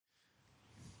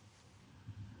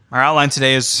Our outline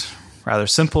today is rather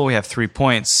simple. We have 3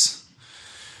 points.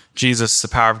 Jesus, the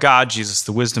power of God, Jesus,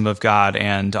 the wisdom of God,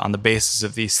 and on the basis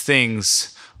of these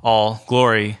things, all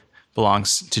glory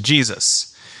belongs to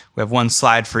Jesus. We have 1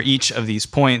 slide for each of these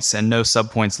points and no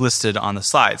subpoints listed on the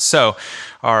slide. So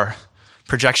our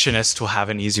projectionist will have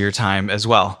an easier time as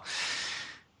well.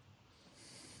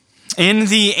 In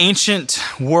the ancient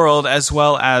world, as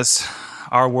well as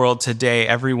our world today,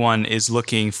 everyone is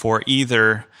looking for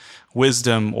either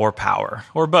wisdom or power,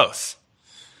 or both.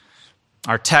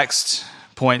 Our text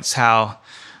points how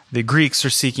the Greeks are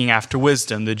seeking after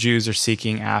wisdom, the Jews are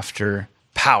seeking after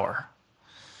power.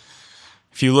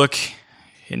 If you look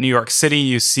in New York City,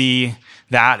 you see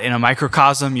that in a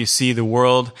microcosm. You see the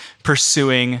world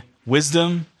pursuing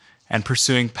wisdom and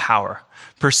pursuing power,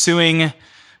 pursuing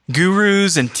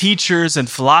gurus and teachers and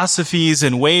philosophies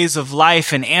and ways of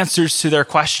life and answers to their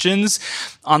questions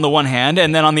on the one hand.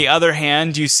 And then on the other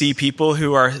hand, you see people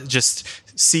who are just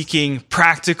seeking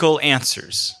practical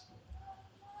answers.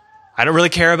 I don't really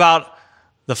care about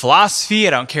the philosophy.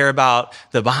 I don't care about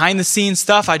the behind the scenes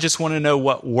stuff. I just want to know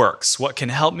what works, what can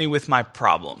help me with my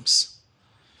problems.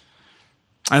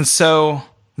 And so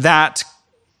that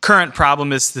current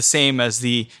problem is the same as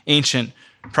the ancient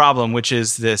problem, which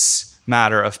is this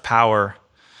matter of power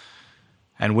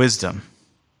and wisdom.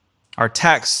 Our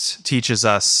text teaches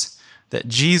us that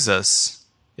Jesus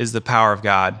is the power of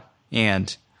God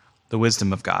and the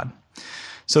wisdom of God.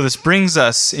 So this brings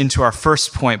us into our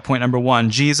first point, point number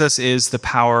 1. Jesus is the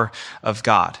power of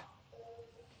God.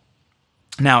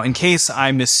 Now, in case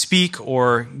I misspeak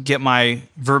or get my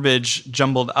verbiage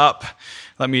jumbled up,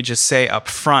 let me just say up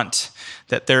front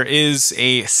that there is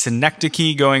a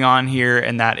synecdoche going on here,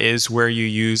 and that is where you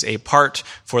use a part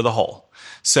for the whole.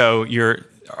 So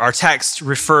our text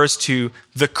refers to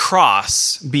the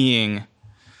cross being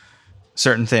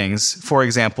certain things. For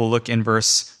example, look in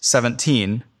verse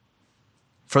 17.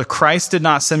 For Christ did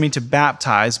not send me to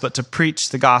baptize, but to preach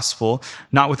the gospel,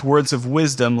 not with words of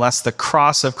wisdom, lest the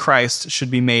cross of Christ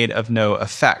should be made of no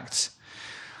effect.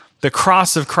 The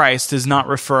cross of Christ is not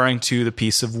referring to the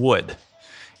piece of wood.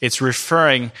 It's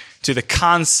referring to the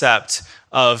concept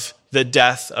of the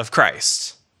death of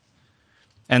Christ.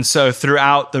 And so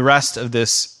throughout the rest of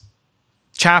this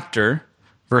chapter,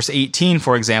 verse 18,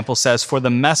 for example, says, "For the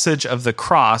message of the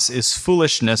cross is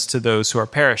foolishness to those who are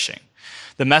perishing."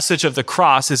 The message of the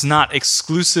cross is not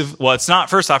exclusive. Well, it's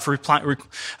not, first off,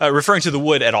 referring to the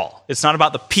wood at all. It's not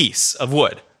about the piece of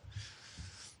wood.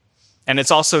 And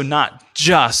it's also not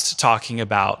just talking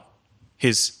about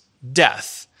his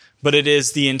death, but it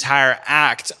is the entire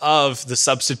act of the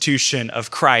substitution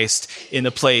of Christ in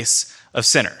the place of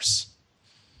sinners.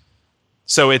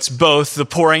 So it's both the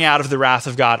pouring out of the wrath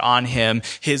of God on him,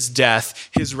 his death,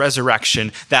 his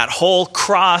resurrection. That whole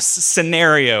cross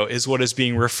scenario is what is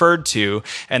being referred to,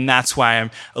 and that's why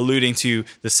I'm alluding to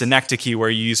the synecdoche where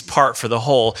you use part for the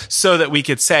whole, so that we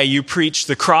could say you preach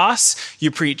the cross,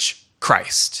 you preach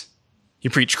Christ. You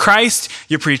preach Christ,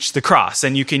 you preach the cross,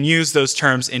 and you can use those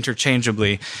terms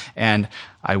interchangeably, and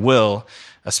I will,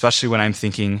 especially when I'm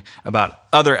thinking about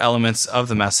other elements of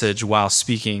the message while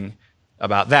speaking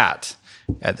about that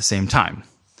at the same time.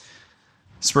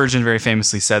 Spurgeon very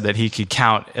famously said that he could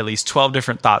count at least 12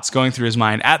 different thoughts going through his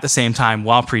mind at the same time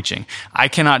while preaching. I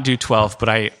cannot do 12, but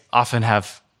I often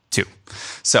have 2.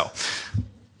 So,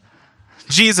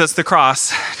 Jesus, the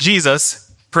cross,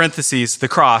 Jesus, parentheses, the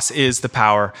cross is the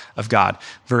power of God.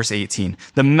 Verse 18.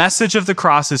 The message of the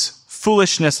cross is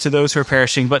foolishness to those who are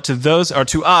perishing, but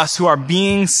to us who are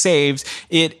being saved,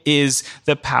 it is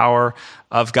the power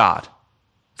of God.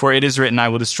 For it is written, I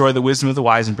will destroy the wisdom of the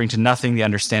wise and bring to nothing the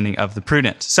understanding of the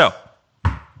prudent. So,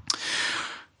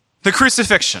 the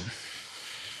crucifixion.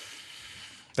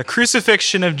 The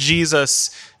crucifixion of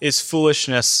Jesus is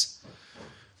foolishness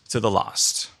to the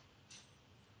lost.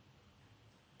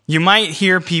 You might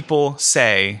hear people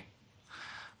say,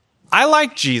 I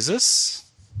like Jesus.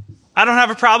 I don't have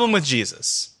a problem with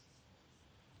Jesus.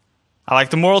 I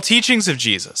like the moral teachings of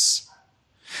Jesus.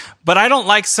 But I don't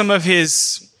like some of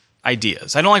his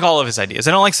ideas. I don't like all of his ideas.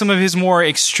 I don't like some of his more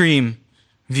extreme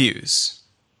views.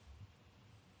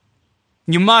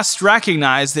 You must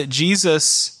recognize that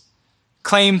Jesus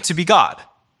claimed to be God.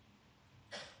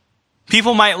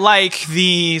 People might like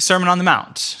the Sermon on the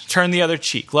Mount, turn the other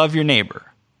cheek, love your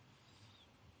neighbor,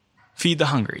 feed the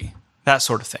hungry, that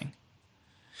sort of thing.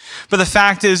 But the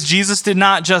fact is, Jesus did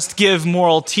not just give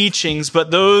moral teachings,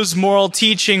 but those moral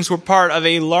teachings were part of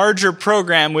a larger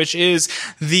program, which is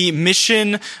the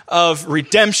mission of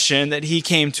redemption that he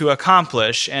came to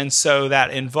accomplish. And so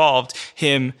that involved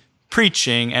him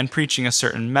preaching and preaching a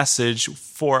certain message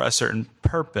for a certain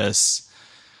purpose.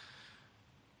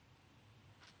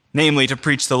 namely to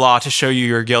preach the law, to show you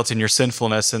your guilt and your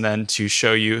sinfulness, and then to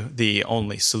show you the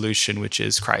only solution, which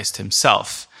is Christ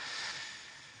himself.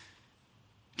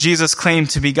 Jesus claimed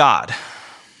to be God.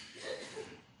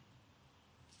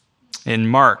 In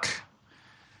Mark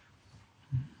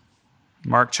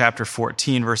chapter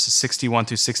 14, verses 61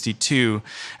 through 62,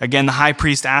 again, the high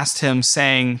priest asked him,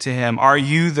 saying to him, "Are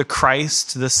you the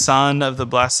Christ, the Son of the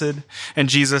Blessed?" And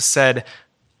Jesus said,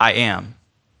 "I am."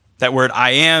 That word "I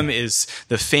am" is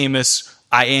the famous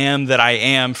 "I am that I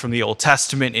am" from the Old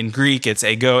Testament. In Greek, it's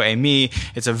ego, eimi.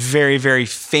 It's a very, very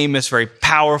famous, very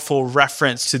powerful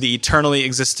reference to the eternally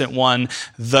existent one,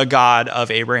 the God of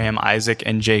Abraham, Isaac,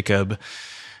 and Jacob,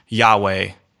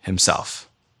 Yahweh himself.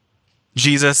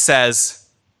 Jesus says,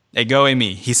 ego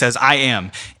eimi. He says, "I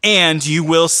am." And you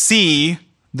will see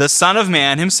the Son of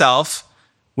Man himself,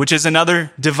 which is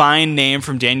another divine name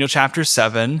from Daniel chapter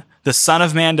 7. The Son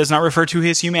of Man does not refer to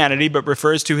his humanity, but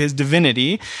refers to his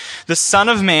divinity. The Son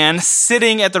of Man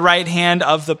sitting at the right hand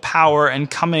of the power and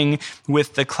coming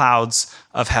with the clouds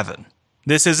of heaven.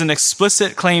 This is an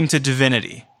explicit claim to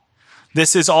divinity.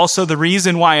 This is also the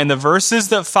reason why in the verses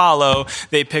that follow,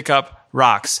 they pick up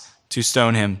rocks to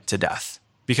stone him to death.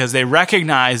 Because they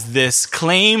recognize this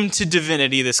claim to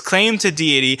divinity, this claim to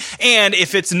deity, and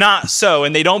if it's not so,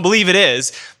 and they don't believe it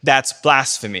is, that's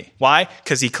blasphemy. Why?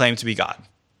 Because he claimed to be God.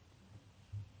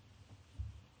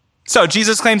 So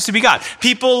Jesus claims to be God.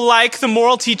 People like the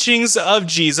moral teachings of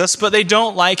Jesus, but they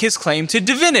don't like his claim to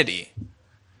divinity.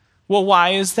 Well, why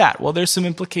is that? Well, there's some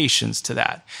implications to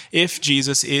that. If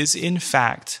Jesus is in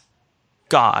fact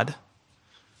God,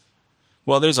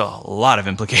 well, there's a lot of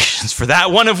implications for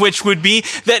that. One of which would be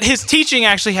that his teaching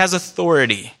actually has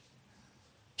authority.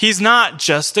 He's not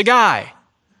just a guy.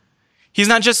 He's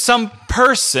not just some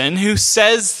person who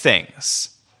says things,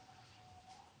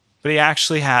 but he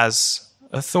actually has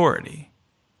authority.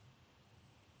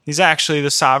 He's actually the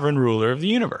sovereign ruler of the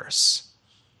universe.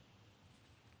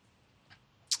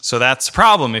 So that's a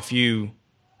problem if you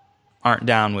aren't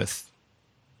down with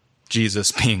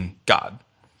Jesus being God.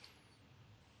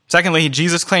 Secondly,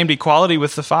 Jesus claimed equality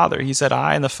with the Father. He said,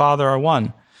 "I and the Father are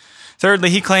one." Thirdly,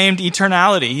 he claimed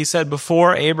eternality. He said,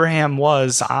 "Before Abraham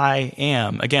was, I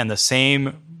am." Again, the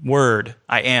same word,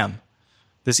 I am.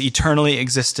 This eternally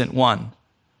existent one.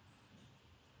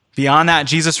 Beyond that,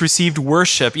 Jesus received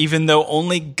worship, even though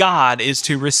only God is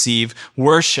to receive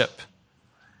worship.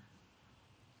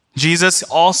 Jesus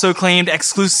also claimed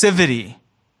exclusivity.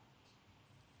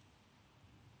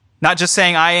 Not just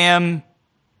saying, "I am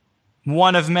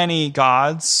one of many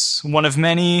gods, one of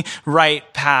many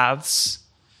right paths,"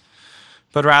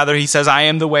 but rather he says, "I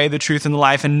am the way, the truth, and the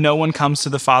life, and no one comes to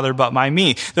the Father but by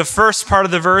me." The first part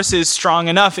of the verse is strong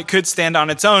enough. It could stand on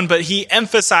its own, but he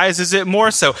emphasizes it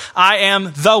more so. I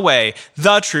am the way,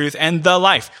 the truth, and the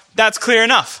life. That's clear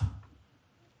enough.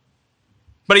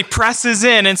 But he presses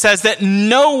in and says that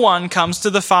no one comes to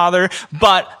the Father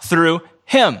but through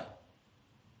him.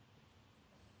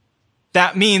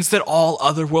 That means that all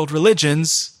other world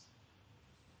religions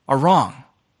are wrong.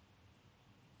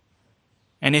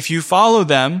 And if you follow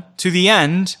them to the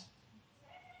end,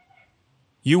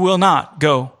 you will not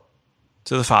go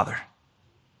to the Father.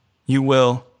 You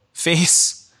will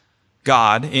face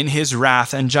God in his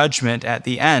wrath and judgment at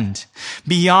the end.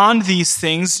 Beyond these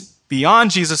things,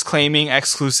 beyond Jesus claiming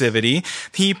exclusivity,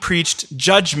 he preached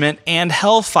judgment and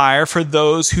hellfire for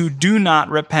those who do not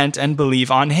repent and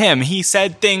believe on him. He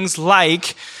said things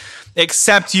like,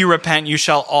 "Except you repent, you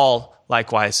shall all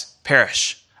likewise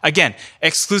perish." Again,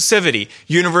 exclusivity,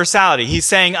 universality. He's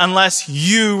saying, unless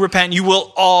you repent, you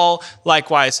will all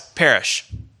likewise perish.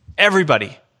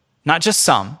 Everybody, not just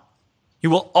some. You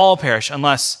will all perish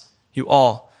unless you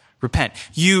all repent.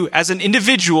 You, as an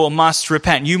individual, must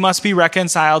repent. You must be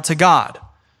reconciled to God.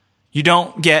 You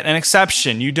don't get an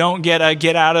exception. You don't get a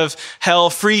get out of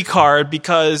hell free card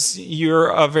because you're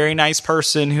a very nice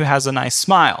person who has a nice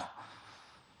smile.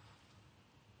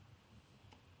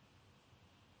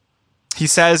 He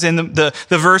says in the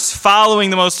verse following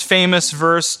the most famous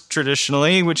verse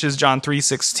traditionally, which is John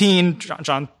 3:16,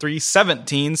 John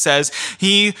 3:17 says,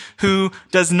 "He who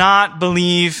does not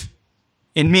believe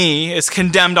in me is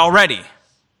condemned already."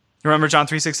 Remember John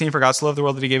 3:16, "For God so loved the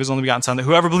world that he gave his only begotten Son, that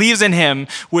whoever believes in him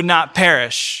would not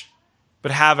perish,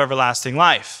 but have everlasting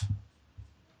life."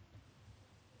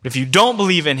 If you don't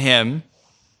believe in him,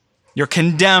 you're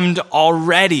condemned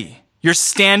already. You're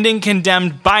standing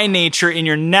condemned by nature in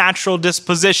your natural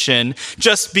disposition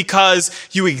just because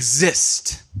you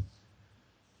exist.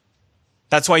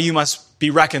 That's why you must be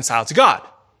reconciled to God,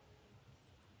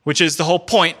 which is the whole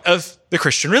point of the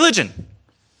Christian religion,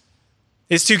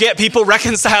 is to get people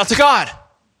reconciled to God.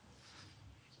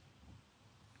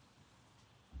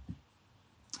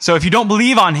 So if you don't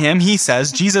believe on him,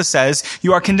 Jesus says,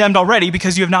 you are condemned already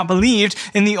because you have not believed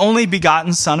in the only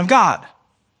begotten Son of God.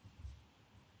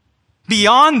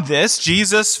 Beyond this,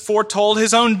 Jesus foretold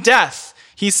his own death.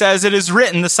 He says, it is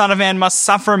written, the Son of Man must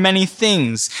suffer many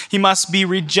things. He must be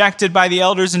rejected by the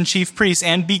elders and chief priests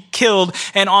and be killed,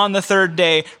 and on the third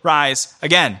day rise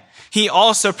again. He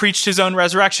also preached his own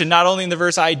resurrection, not only in the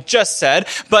verse I just said,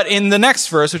 but in the next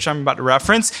verse, which I'm about to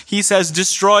reference. He says,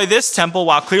 destroy this temple,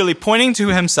 while clearly pointing to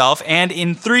himself, and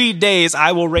in 3 days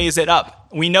I will raise it up.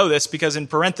 We know this because in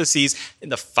parentheses, in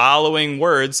the following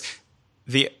words,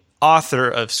 the author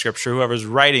of Scripture, whoever's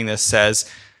writing this,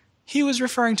 says he was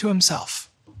referring to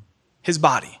himself, his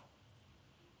body.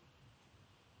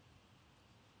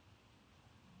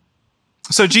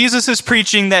 So Jesus is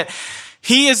preaching that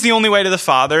he is the only way to the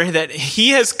Father, that he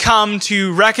has come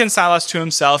to reconcile us to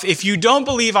himself. If you don't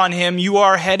believe on him, you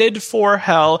are headed for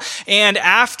hell. And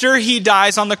after he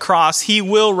dies on the cross, he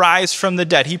will rise from the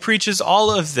dead. He preaches all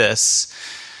of this.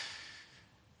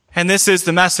 And this is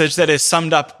the message that is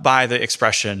summed up by the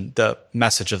expression, the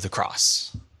message of the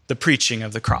cross, the preaching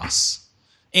of the cross.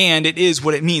 And it is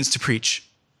what it means to preach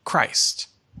Christ.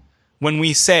 When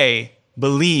we say,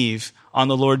 believe on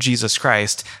the Lord Jesus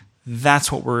Christ,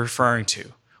 that's what we're referring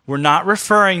to. We're not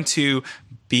referring to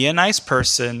be a nice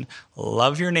person,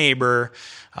 love your neighbor,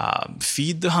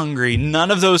 feed the hungry. None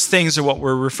of those things are what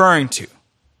we're referring to.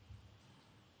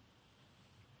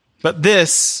 But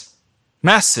this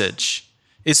message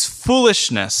is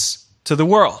foolishness to the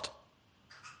world.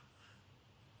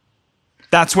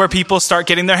 That's where people start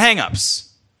getting their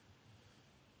hang-ups.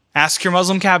 Ask your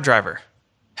Muslim cab driver,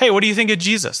 hey, what do you think of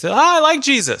Jesus? They're, I like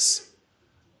Jesus.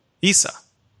 Isa.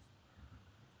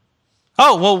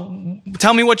 Oh, well,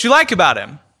 tell me what you like about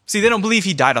him. See, they don't believe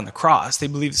he died on the cross. They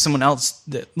believe someone else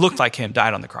that looked like him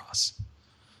died on the cross.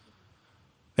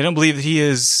 They don't believe that he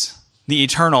is the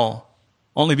eternal,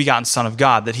 only begotten Son of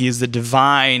God, that he is the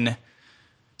divine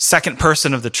second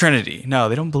person of the Trinity. No,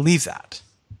 they don't believe that.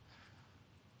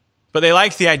 But they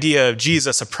like the idea of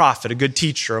Jesus, a prophet, a good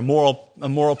teacher, a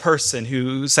moral person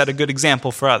who set a good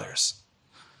example for others.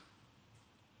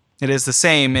 It is the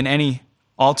same in any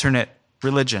alternate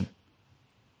religion.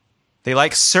 They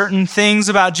like certain things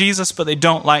about Jesus, but they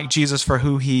don't like Jesus for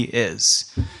who he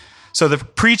is. So the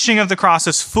preaching of the cross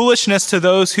is foolishness to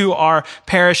those who are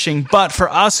perishing, but for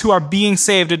us who are being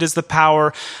saved, it is the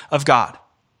power of God.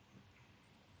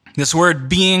 This word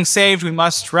being saved, we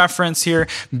must reference here,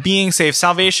 being saved.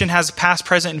 Salvation has past,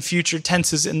 present, and future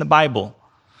tenses in the Bible.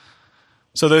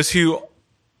 So those who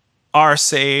are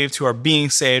saved, who are being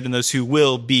saved, and those who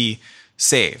will be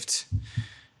saved.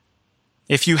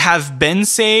 If you have been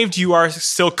saved, you are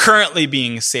still currently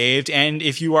being saved. And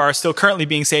if you are still currently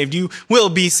being saved, you will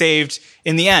be saved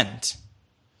in the end.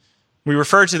 We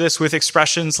refer to this with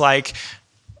expressions like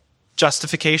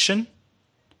justification,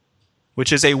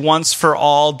 which is a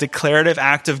once-for-all declarative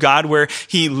act of God where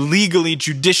he legally,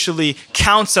 judicially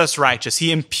counts us righteous.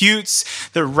 He imputes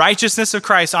the righteousness of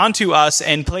Christ onto us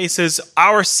and places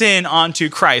our sin onto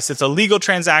Christ. It's a legal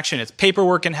transaction. It's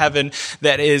paperwork in heaven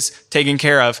that is taken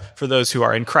care of for those who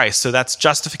are in Christ. So that's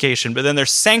justification. But then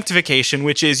there's sanctification,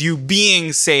 which is you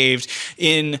being saved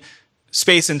in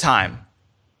space and time.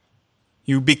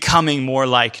 You becoming more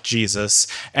like Jesus.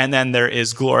 And then there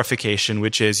is glorification,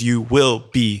 which is you will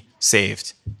be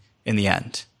saved in the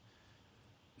end.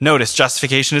 Notice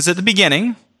justification is at the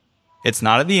beginning. It's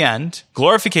not at the end.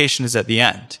 Glorification is at the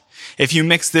end. If you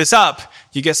mix this up,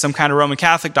 you get some kind of Roman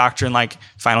Catholic doctrine like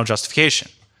final justification,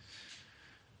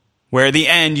 where at the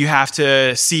end you have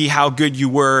to see how good you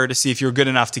were to see if you're good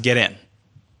enough to get in.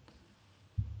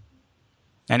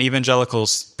 And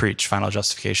evangelicals preach final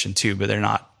justification too, but they're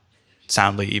not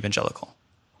soundly evangelical.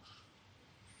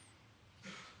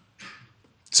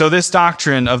 So this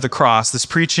doctrine of the cross, this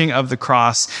preaching of the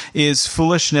cross, is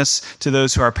foolishness to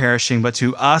those who are perishing, but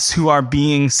to us who are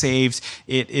being saved,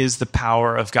 it is the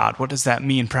power of God. What does that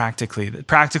mean practically?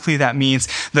 Practically, that means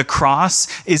the cross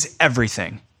is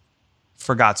everything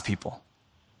for God's people.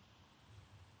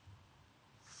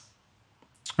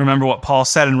 Remember what Paul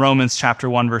said in Romans chapter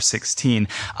 1, verse 16.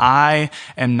 I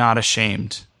am not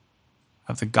ashamed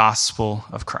of the gospel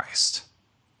of Christ,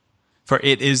 for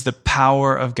it is the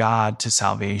power of God to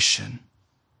salvation,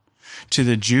 to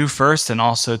the Jew first and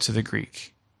also to the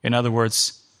Greek. In other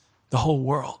words, the whole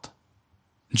world,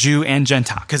 Jew and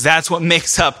Gentile, because that's what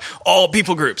makes up all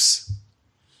people groups.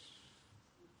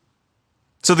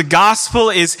 So the gospel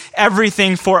is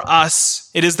everything for us.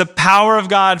 It is the power of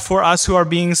God for us who are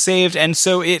being saved, and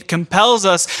so it compels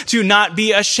us to not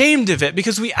be ashamed of it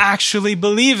because we actually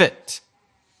believe it.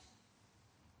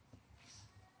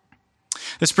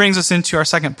 This brings us into our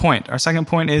second point. Our second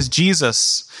point is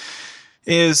Jesus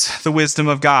is the wisdom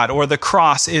of God, or the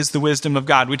cross is the wisdom of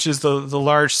God, which is the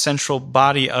large central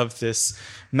body of this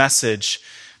message.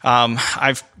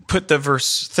 I've put the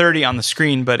verse 30 on the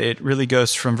screen, but it really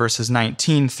goes from verses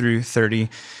 19 through 30.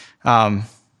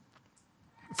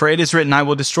 For it is written, I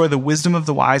will destroy the wisdom of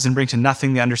the wise and bring to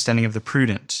nothing the understanding of the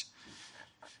prudent.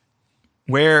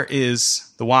 Where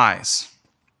is the wise?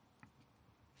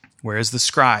 Where is the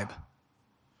scribe?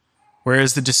 Where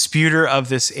is the disputer of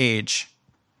this age?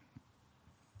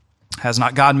 Has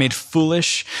not God made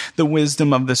foolish the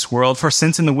wisdom of this world? For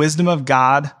since in the wisdom of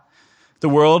God, the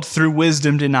world through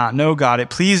wisdom did not know God, it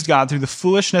pleased God through the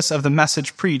foolishness of the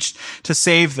message preached to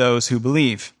save those who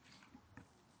believe.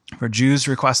 For Jews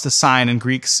request a sign and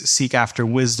Greeks seek after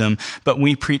wisdom, but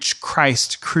we preach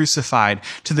Christ crucified.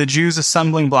 To the Jews a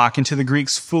stumbling block, and to the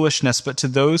Greeks foolishness, but to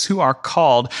those who are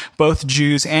called, both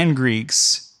Jews and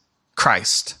Greeks,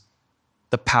 Christ,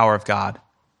 the power of God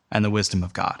and the wisdom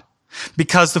of God.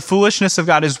 Because the foolishness of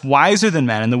God is wiser than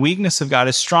men, and the weakness of God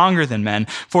is stronger than men.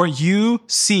 For you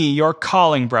see your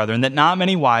calling, brethren, that not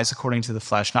many wise according to the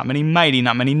flesh, not many mighty,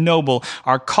 not many noble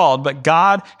are called, but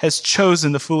God has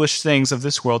chosen the foolish things of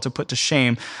this world to put to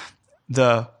shame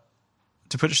the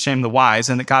wise,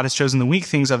 and that God has chosen the weak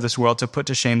things of this world to put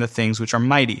to shame the things which are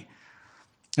mighty.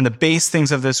 And the base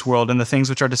things of this world and the things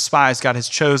which are despised God has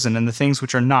chosen, and the things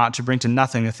which are not, to bring to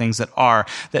nothing the things that are,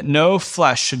 that no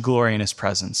flesh should glory in his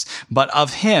presence. But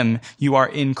of him you are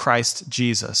in Christ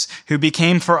Jesus, who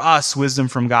became for us wisdom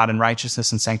from God and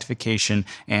righteousness and sanctification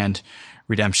and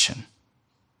redemption.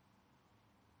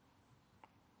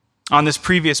 On this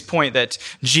previous point that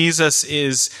Jesus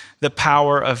is the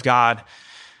power of God,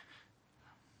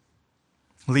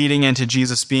 leading into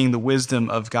Jesus being the wisdom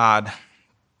of God,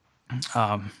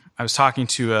 I was talking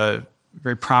to a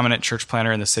very prominent church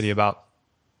planter in the city about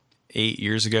 8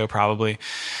 years ago, probably.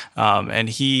 And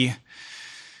we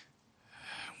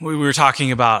were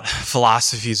talking about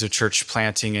philosophies of church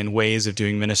planting and ways of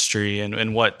doing ministry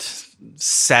and what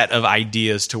set of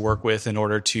ideas to work with in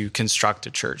order to construct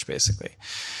a church, basically.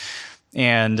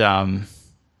 And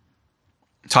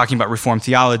talking about Reformed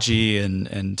theology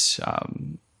and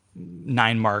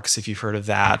 9 marks, if you've heard of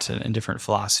that, and different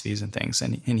philosophies and things.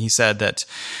 And he said that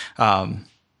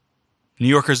New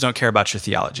Yorkers don't care about your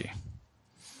theology.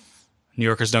 New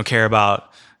Yorkers don't care about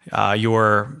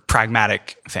your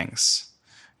pragmatic things.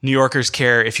 New Yorkers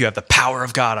care if you have the power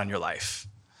of God on your life.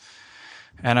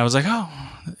 And I was like, oh,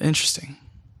 interesting.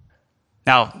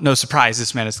 Now, no surprise,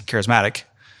 this man is charismatic.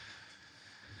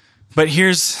 But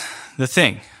here's the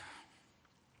thing.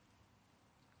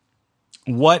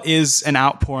 What is an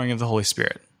outpouring of the Holy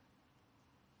Spirit?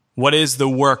 What is the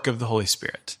work of the Holy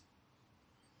Spirit?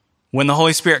 When the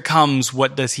Holy Spirit comes,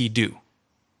 what does he do?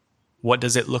 What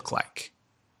does it look like?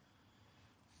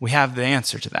 We have the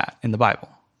answer to that in the Bible.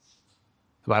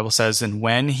 The Bible says, and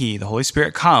when he, the Holy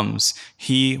Spirit, comes,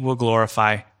 he will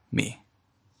glorify me.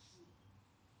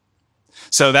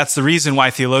 So that's the reason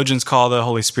why theologians call the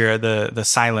Holy Spirit the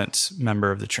silent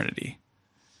member of the Trinity.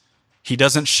 He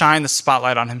doesn't shine the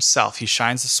spotlight on himself. He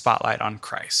shines the spotlight on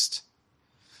Christ.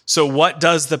 So what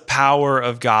does the power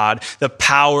of God, the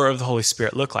power of the Holy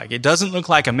Spirit look like? It doesn't look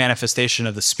like a manifestation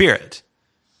of the Spirit.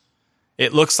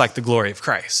 It looks like the glory of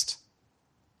Christ.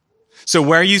 So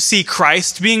where you see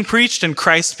Christ being preached and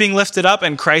Christ being lifted up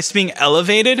and Christ being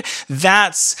elevated,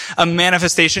 that's a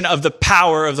manifestation of the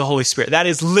power of the Holy Spirit. That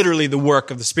is literally the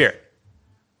work of the Spirit.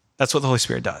 That's what the Holy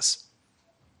Spirit does.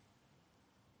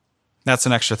 That's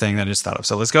an extra thing that I just thought of.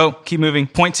 So let's go. Keep moving.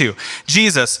 Point 2.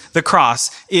 Jesus, the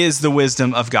cross, is the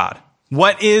wisdom of God.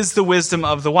 What is the wisdom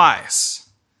of the wise?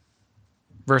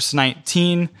 Verse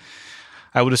 19,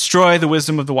 I will destroy the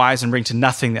wisdom of the wise and bring to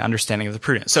nothing the understanding of the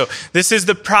prudent. So this is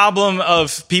the problem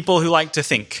of people who like to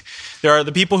think. There are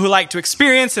the people who like to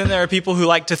experience, and there are people who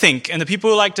like to think. And the people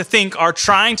who like to think are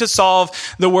trying to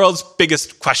solve the world's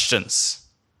biggest questions.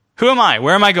 Who am I?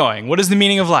 Where am I going? What is the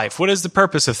meaning of life? What is the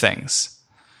purpose of things?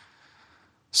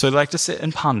 So they like to sit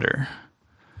and ponder.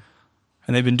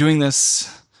 And they've been doing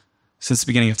this since the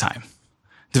beginning of time,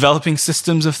 developing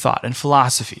systems of thought and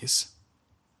philosophies.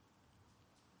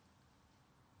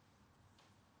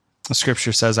 The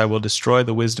scripture says, I will destroy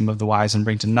the wisdom of the wise and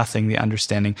bring to nothing the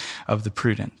understanding of the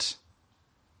prudent.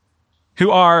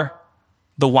 Who are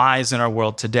the wise in our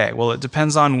world today? Well, it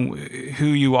depends on who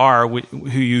you are, who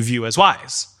you view as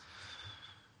wise.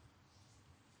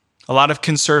 A lot of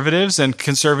conservatives and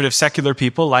conservative secular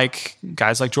people like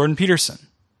guys like Jordan Peterson.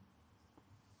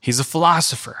 He's a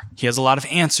philosopher. He has a lot of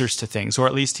answers to things, or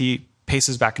at least he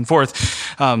paces back and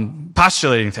forth,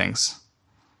 postulating things.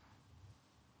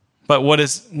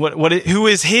 But who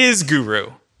is his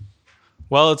guru?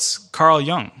 Well, it's Carl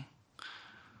Jung.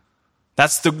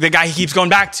 That's the guy he keeps going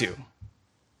back to.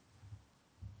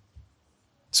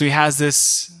 So he has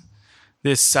this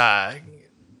bizarre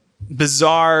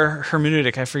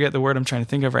hermeneutic. I forget the word I'm trying to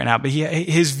think of right now, but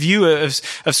his view of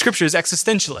Scripture is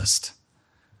existentialist.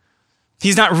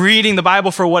 He's not reading the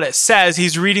Bible for what it says.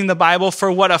 He's reading the Bible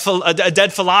for what a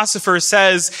dead philosopher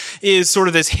says is sort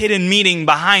of this hidden meaning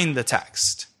behind the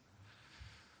text.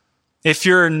 If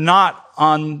you're not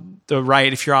on the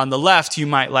right, if you're on the left, you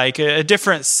might like a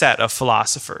different set of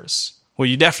philosophers. Well,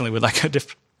 you definitely would like a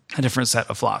different set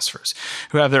of philosophers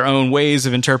who have their own ways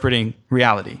of interpreting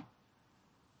reality.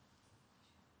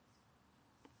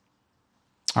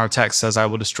 Our text says, I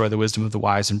will destroy the wisdom of the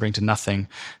wise and bring to nothing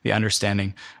the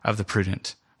understanding of the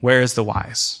prudent. Where is the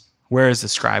wise? Where is the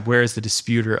scribe? Where is the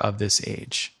disputer of this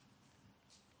age?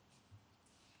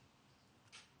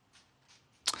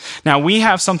 Now, we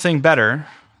have something better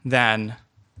than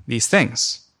these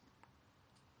things.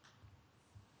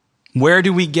 Where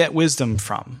do we get wisdom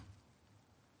from?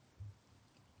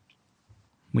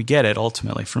 We get it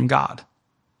ultimately from God.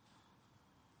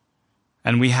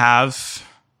 And we have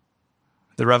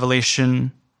the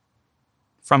revelation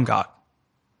from God,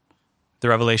 the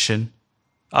revelation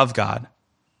of God.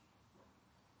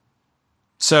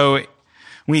 So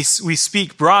we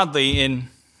speak broadly in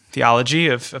theology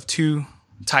of two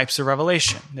types of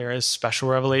revelation. There is special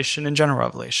revelation and general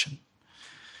revelation.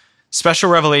 Special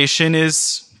revelation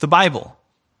is the Bible.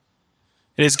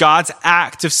 It is God's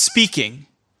act of speaking.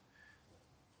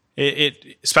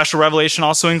 Special revelation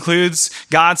also includes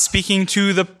God speaking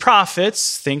to the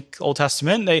prophets. Think Old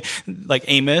Testament, like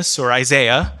Amos or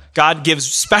Isaiah. God gives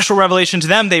special revelation to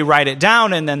them. They write it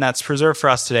down, and then that's preserved for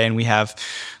us today, and we have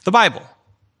the Bible.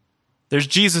 There's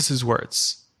Jesus'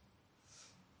 words.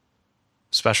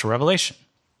 Special revelation.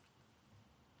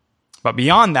 But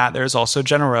beyond that, there's also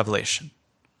general revelation.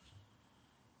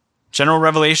 General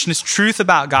revelation is truth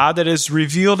about God that is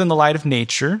revealed in the light of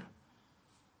nature,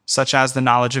 such as the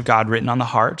knowledge of God written on the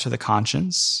heart or the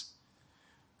conscience.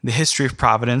 The history of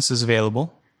providence is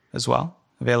available as well,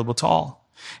 available to all.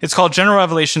 It's called general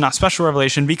revelation, not special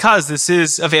revelation, because this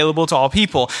is available to all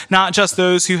people, not just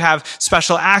those who have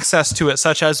special access to it,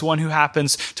 such as one who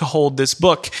happens to hold this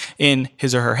book in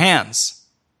his or her hands.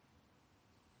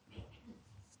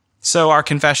 So our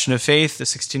Confession of Faith, the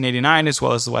 1689, as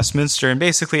well as the Westminster, and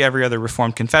basically every other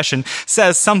Reformed confession,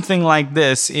 says something like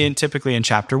this typically in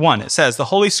chapter 1. It says, the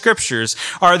Holy Scriptures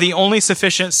are the only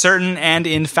sufficient, certain, and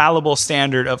infallible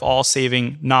standard of all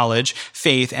saving knowledge,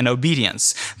 faith, and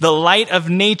obedience. The light of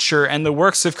nature and the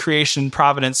works of creation and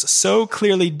providence so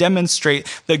clearly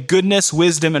demonstrate the goodness,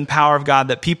 wisdom, and power of God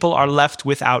that people are left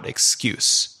without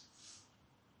excuse.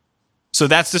 So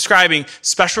that's describing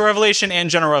special revelation and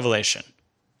general revelation.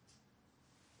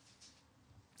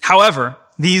 However,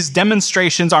 these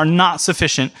demonstrations are not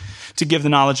sufficient to give the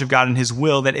knowledge of God and his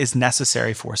will that is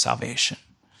necessary for salvation.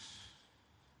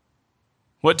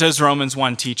 What does Romans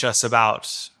 1 teach us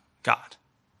about God?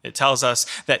 It tells us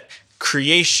that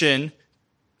creation,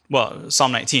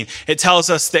 Psalm 19, it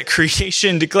tells us that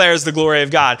creation declares the glory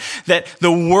of God, that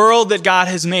the world that God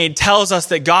has made tells us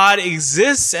that God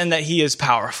exists and that he is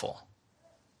powerful.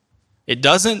 It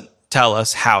doesn't tell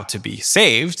us how to be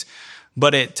saved,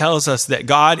 but it tells us that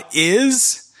God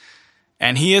is,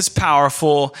 and he is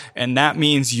powerful, and that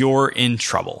means you're in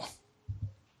trouble.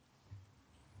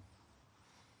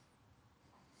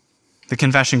 The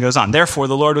confession goes on. Therefore,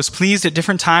 the Lord was pleased at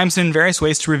different times and in various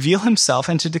ways to reveal himself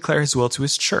and to declare his will to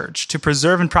his church, to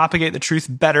preserve and propagate the truth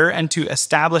better and to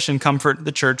establish and comfort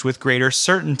the church with greater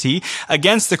certainty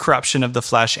against the corruption of the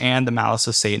flesh and the malice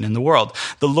of Satan in the world.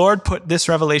 The Lord put this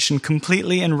revelation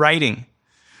completely in writing.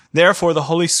 Therefore, the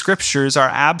Holy Scriptures are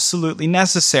absolutely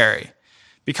necessary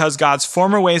because God's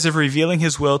former ways of revealing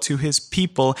his will to his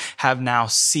people have now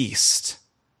ceased.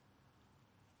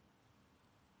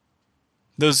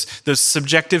 Those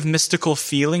subjective mystical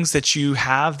feelings that you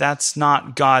have, that's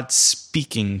not God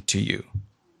speaking to you.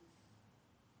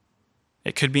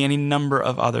 It could be any number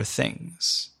of other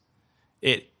things.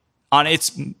 On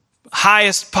its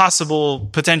highest possible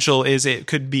potential is it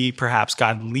could be perhaps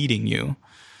God leading you.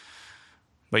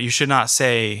 But you should not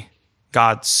say,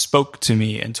 God spoke to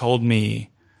me and told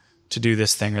me to do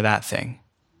this thing or that thing.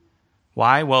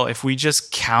 Why? Well, if we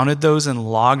just counted those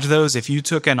and logged those, if you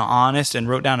took an honest and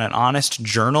wrote down an honest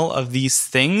journal of these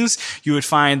things, you would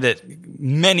find that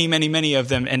many, many, many of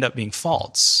them end up being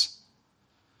false.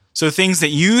 So things that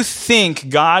you think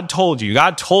God told you,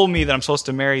 God told me that I'm supposed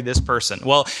to marry this person.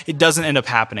 Well, it doesn't end up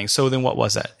happening. So then what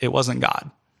was it? It wasn't God.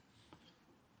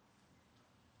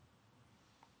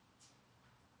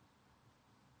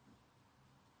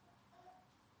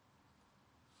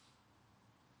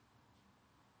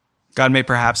 God may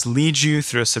perhaps lead you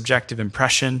through a subjective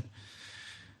impression.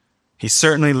 He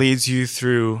certainly leads you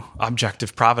through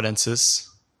objective providences.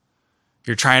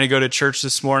 You're trying to go to church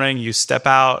this morning, you step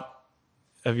out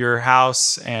of your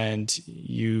house and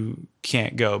you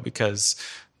can't go because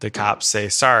the cops say,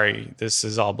 sorry, this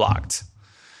is all blocked.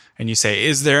 And you say,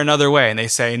 is there another way? And they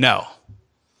say, no.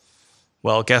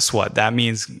 Well, guess what? That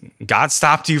means God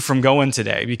stopped you from going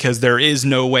today because there is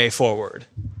no way forward.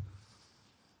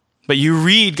 But you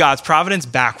read God's providence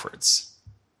backwards.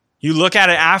 You look at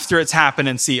it after it's happened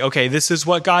and see, okay, this is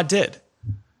what God did.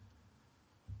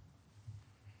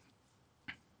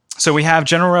 So we have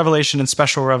general revelation and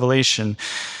special revelation.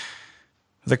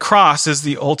 The cross is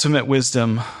the ultimate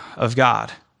wisdom of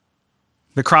God.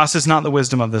 The cross is not the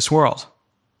wisdom of this world.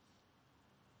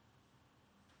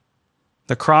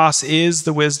 The cross is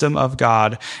the wisdom of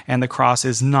God, and the cross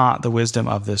is not the wisdom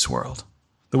of this world.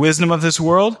 The wisdom of this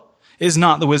world is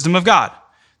not the wisdom of God.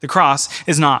 The cross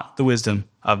is not the wisdom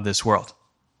of this world.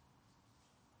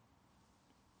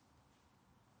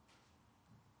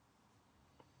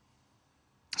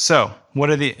 So, what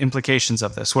are the implications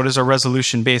of this? What is our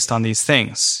resolution based on these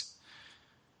things?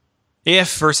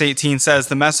 If, verse 18 says,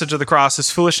 the message of the cross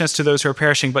is foolishness to those who are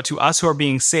perishing, but to us who are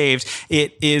being saved,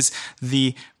 it is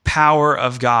the power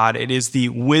of God. It is the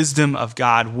wisdom of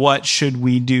God. What should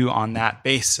we do on that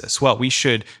basis? Well, we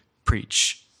should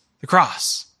preach the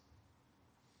cross,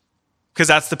 because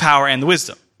that's the power and the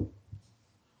wisdom.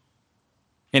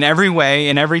 In every way,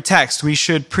 in every text, we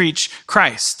should preach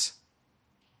Christ.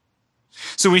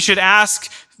 So we should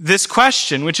ask this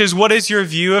question, which is, what is your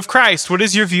view of Christ? What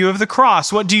is your view of the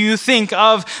cross? What do you think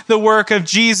of the work of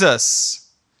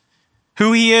Jesus?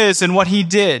 Who he is and what he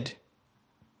did?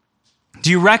 Do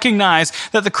you recognize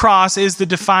that the cross is the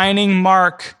defining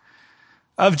mark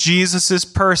of Jesus'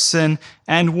 person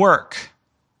and work?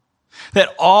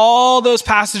 That all those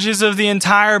passages of the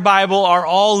entire Bible are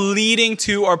all leading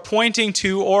to or pointing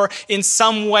to or in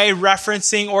some way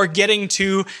referencing or getting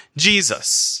to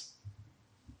Jesus.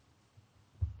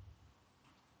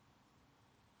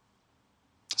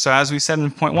 So as we said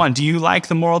in point 1, do you like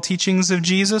the moral teachings of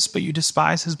Jesus, but you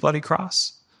despise his bloody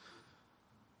cross?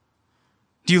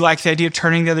 Do you like the idea of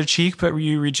turning the other cheek, but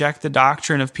you reject the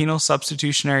doctrine of penal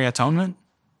substitutionary atonement?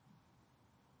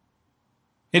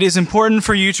 It is important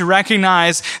for you to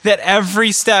recognize that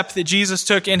every step that Jesus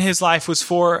took in his life was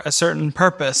for a certain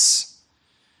purpose.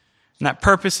 And that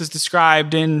purpose is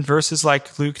described in verses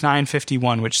like Luke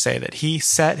 9:51, which say that he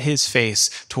set his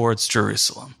face towards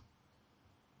Jerusalem.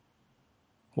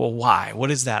 Well, why?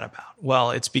 What is that about?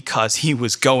 Well, it's because he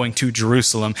was going to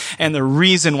Jerusalem. And the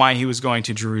reason why he was going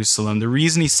to Jerusalem, the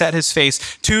reason he set his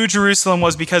face to Jerusalem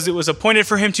was because it was appointed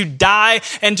for him to die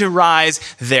and to rise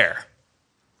there.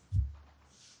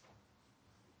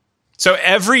 So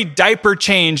every diaper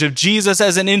change of Jesus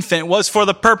as an infant was for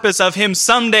the purpose of him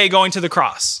someday going to the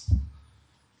cross.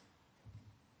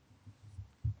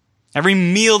 Every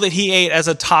meal that he ate as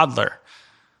a toddler,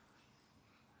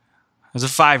 as a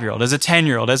 5-year-old, as a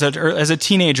 10-year-old, as a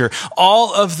teenager,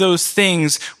 all of those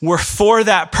things were for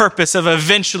that purpose of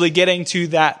eventually getting to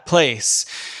that place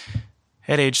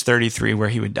at age 33 where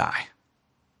he would die.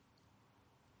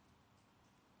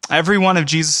 Every one of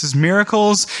Jesus'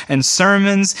 miracles and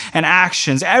sermons and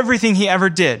actions, everything he ever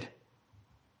did,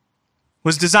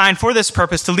 was designed for this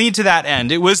purpose, to lead to that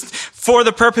end. It was for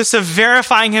the purpose of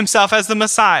verifying himself as the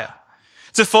Messiah,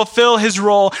 to fulfill his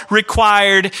role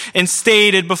required and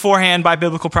stated beforehand by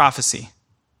biblical prophecy.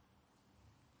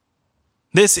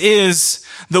 This is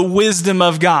the wisdom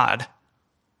of God,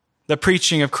 the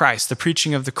preaching of Christ, the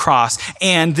preaching of the cross,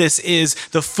 and this is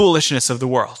the foolishness of the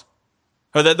world,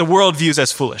 or that the world views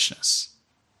as foolishness.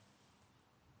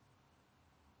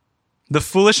 The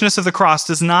foolishness of the cross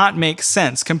does not make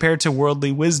sense compared to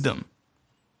worldly wisdom.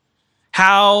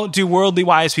 How do worldly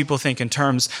wise people think in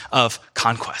terms of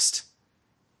conquest?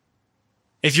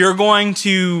 If you're going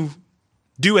to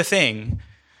do a thing,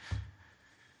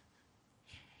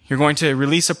 you're going to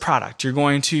release a product, you're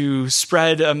going to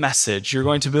spread a message, you're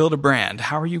going to build a brand,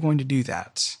 how are you going to do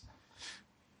that?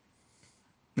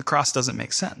 The cross doesn't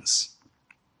make sense.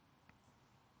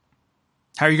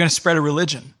 How are you going to spread a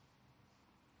religion?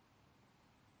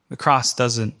 The cross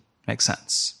doesn't make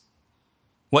sense.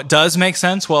 What does make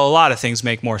sense? Well, a lot of things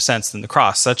make more sense than the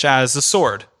cross, such as the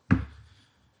sword.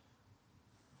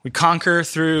 We conquer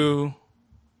through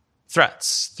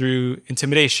threats, through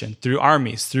intimidation, through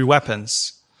armies, through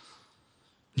weapons.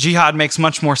 Jihad makes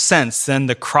much more sense than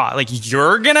the cross. Like,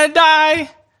 you're gonna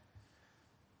die?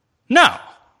 No.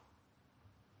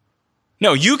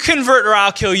 No, you convert or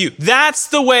I'll kill you. That's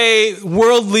the way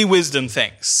worldly wisdom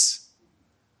thinks.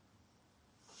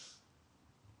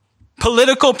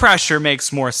 Political pressure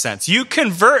makes more sense. You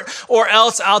convert or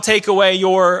else I'll take away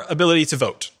your ability to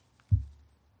vote.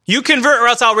 You convert or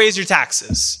else I'll raise your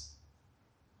taxes.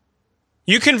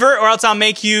 You convert or else I'll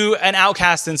make you an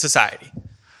outcast in society.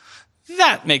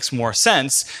 That makes more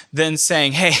sense than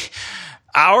saying, hey,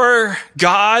 our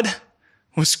God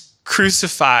was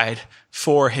crucified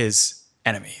for his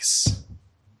enemies.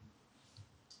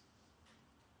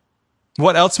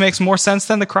 What else makes more sense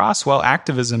than the cross? Well,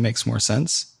 activism makes more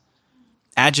sense.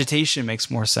 Agitation makes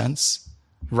more sense.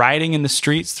 Rioting in the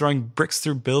streets, throwing bricks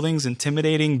through buildings,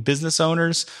 intimidating business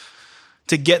owners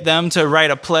to get them to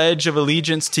write a pledge of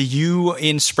allegiance to you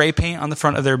in spray paint on the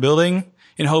front of their building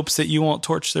in hopes that you won't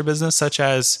torch their business, such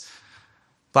as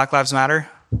Black Lives Matter.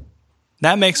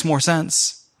 That makes more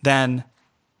sense than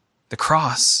the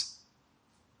cross.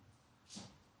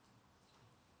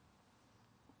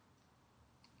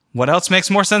 What else makes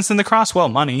more sense than the cross? Well,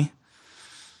 money.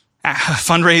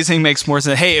 Fundraising makes more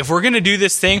sense. Hey, if we're going to do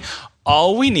this thing,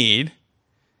 all we need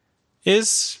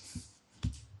is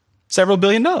several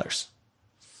 $billion.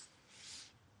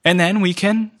 And then we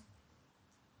can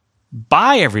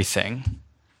buy everything.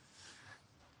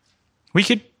 We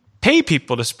could pay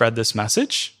people to spread this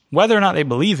message, whether or not they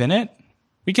believe in it.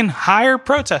 We can hire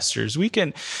protesters. We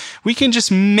can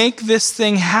just make this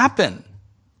thing happen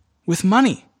with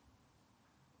money.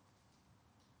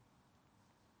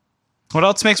 What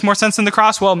else makes more sense than the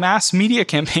cross? Well, mass media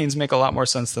campaigns make a lot more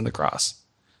sense than the cross.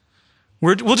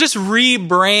 We'll just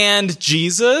rebrand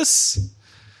Jesus.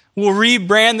 We'll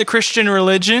rebrand the Christian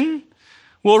religion.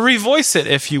 We'll revoice it,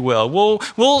 if you will.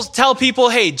 We'll tell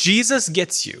people, hey, Jesus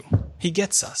gets you. He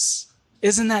gets us.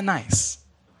 Isn't that nice?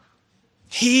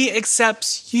 He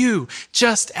accepts you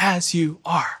just as you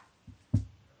are.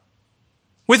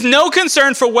 With no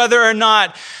concern for whether or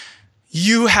not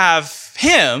you have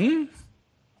him,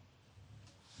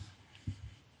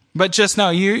 but just know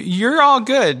you're all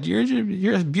good.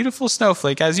 You're a beautiful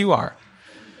snowflake as you are.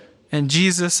 And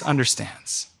Jesus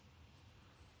understands.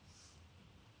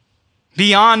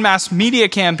 Beyond mass media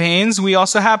campaigns, we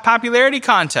also have popularity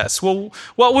contests. Well,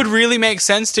 what would really make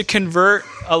sense to convert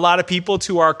a lot of people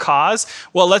to our cause?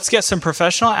 Well, let's get some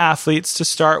professional athletes to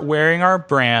start wearing our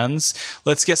brands.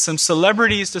 Let's get some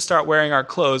celebrities to start wearing our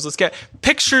clothes. Let's get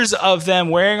pictures of them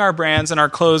wearing our brands and our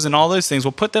clothes and all those things.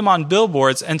 We'll put them on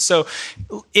billboards. And so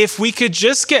if we could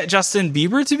just get Justin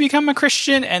Bieber to become a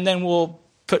Christian, and then we'll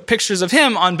put pictures of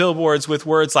him on billboards with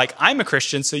words like, I'm a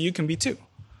Christian, so you can be too.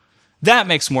 That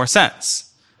makes more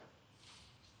sense.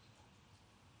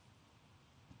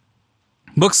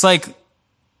 Books like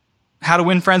How to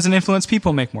Win Friends and Influence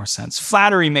People make more sense.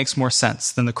 Flattery makes more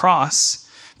sense than the cross.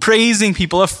 Praising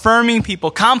people, affirming people,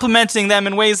 complimenting them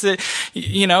in ways that,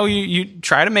 you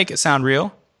try to make it sound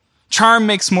real. Charm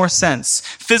makes more sense.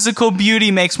 Physical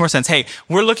beauty makes more sense. Hey,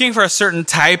 we're looking for a certain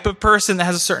type of person that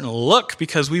has a certain look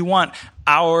because we want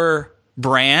our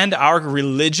brand, our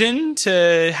religion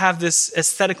to have this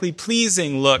aesthetically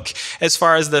pleasing look as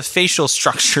far as the facial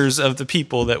structures of the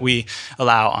people that we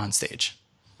allow on stage.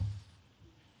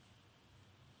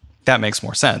 That makes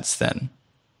more sense than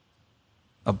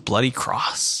a bloody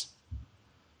cross.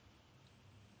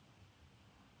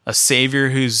 A Savior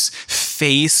whose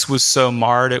face was so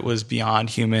marred it was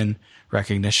beyond human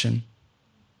recognition.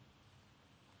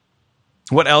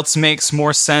 What else makes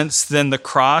more sense than the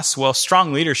cross? Well,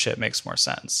 strong leadership makes more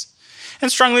sense. And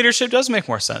strong leadership does make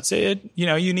more sense.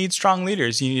 You need strong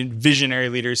leaders. You need visionary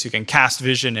leaders who can cast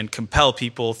vision and compel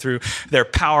people through their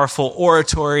powerful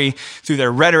oratory, through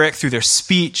their rhetoric, through their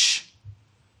speech.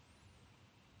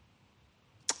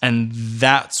 And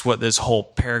that's what this whole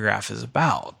paragraph is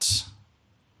about.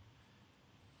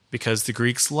 Because the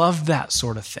Greeks loved that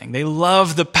sort of thing. They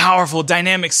loved the powerful,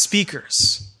 dynamic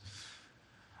speakers.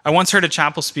 I once heard a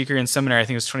chapel speaker in seminary, I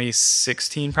think it was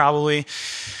 2016 probably.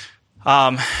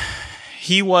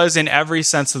 He was, in every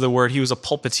sense of the word, he was a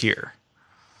pulpiteer.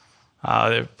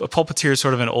 A pulpiteer is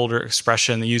sort of an older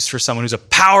expression used for someone who's a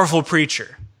powerful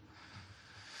preacher.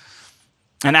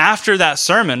 And after that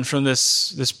sermon from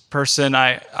this person,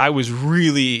 I was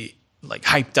really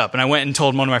hyped up. And I went and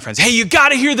told one of my friends, hey, you got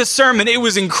to hear the sermon. It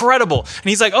was incredible. And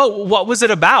he's like, oh, what was it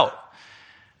about?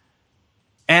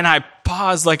 And I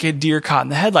paused like a deer caught in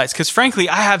the headlights because, frankly,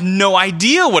 I have no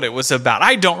idea what it was about.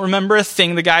 I don't remember a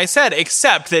thing the guy said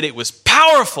except that it was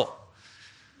powerful.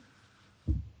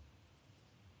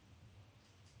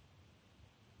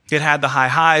 It had the high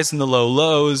highs and the low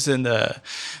lows and the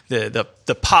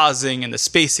pausing and the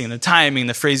spacing and the timing,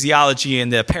 the phraseology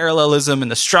and the parallelism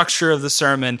and the structure of the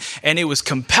sermon. And it was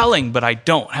compelling, but I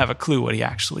don't have a clue what he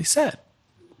actually said.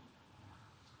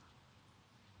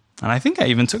 And I think I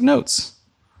even took notes.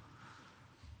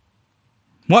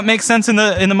 What makes sense in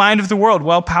the mind of the world?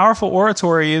 Well, powerful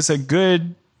oratory is a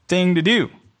good thing to do.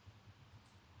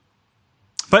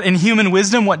 But in human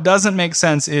wisdom, what doesn't make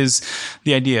sense is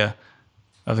the idea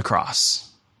of the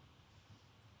cross.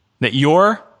 That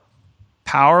your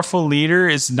powerful leader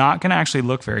is not going to actually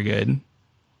look very good.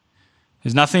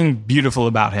 There's nothing beautiful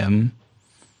about him.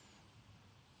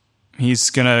 He's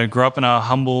going to grow up in a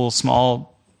humble,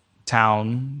 small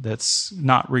town that's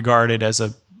not regarded as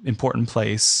an important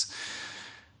place.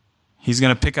 He's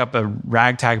going to pick up a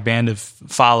ragtag band of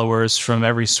followers from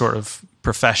every sort of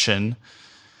profession.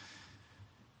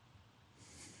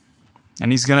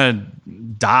 And he's going to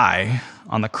die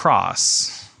on the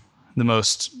cross, the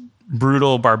most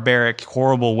brutal, barbaric,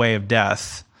 horrible way of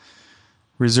death,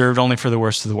 reserved only for the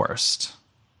worst of the worst.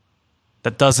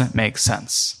 That doesn't make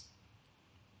sense.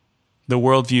 The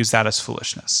world views that as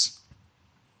foolishness.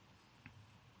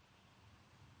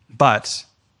 But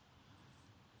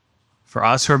for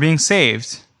us who are being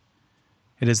saved,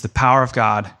 it is the power of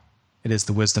God, it is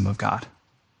the wisdom of God.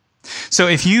 So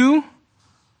if you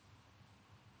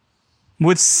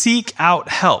would seek out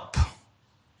help,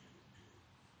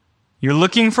 you're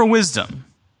looking for wisdom,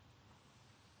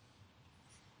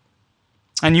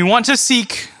 and you want to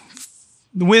seek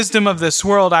the wisdom of this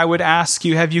world, I would ask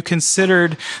you, have you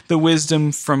considered the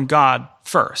wisdom from God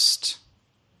first?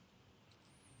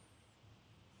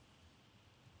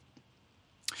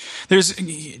 There's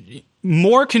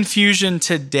more confusion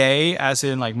today, as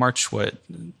in like March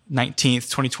 19th,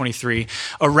 2023,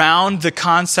 around the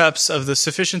concepts of the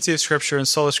sufficiency of Scripture and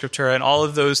sola scriptura and all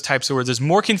of those types of words. There's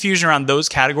more confusion around those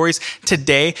categories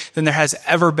today than there has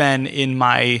ever been in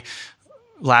my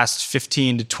last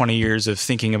 15 to 20 years of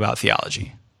thinking about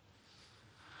theology.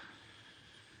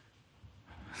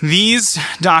 These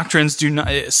doctrines do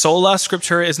not, sola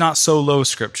scriptura is not solo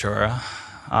scriptura.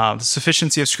 The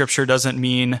sufficiency of Scripture doesn't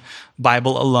mean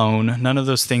Bible alone. None of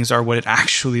those things are what it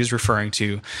actually is referring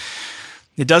to.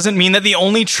 It doesn't mean that the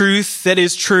only truth that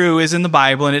is true is in the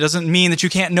Bible, and it doesn't mean that you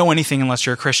can't know anything unless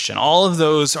you're a Christian. All of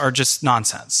those are just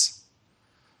nonsense.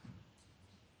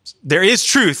 There is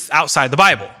truth outside the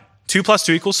Bible. 2 +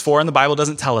 2 = 4, and the Bible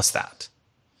doesn't tell us that.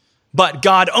 But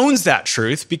God owns that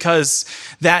truth because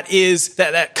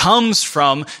that comes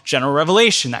from general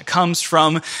revelation. That comes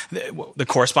from the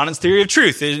correspondence theory of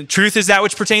truth. Truth is that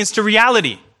which pertains to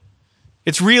reality.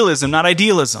 It's realism, not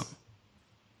idealism.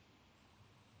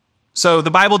 So the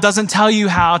Bible doesn't tell you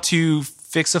how to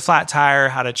fix a flat tire,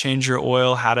 how to change your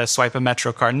oil, how to swipe a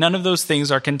Metro card. None of those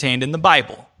things are contained in the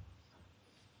Bible.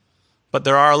 But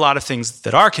there are a lot of things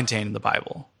that are contained in the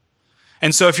Bible.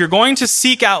 And so if you're going to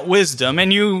seek out wisdom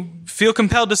and you feel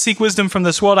compelled to seek wisdom from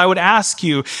this world, I would ask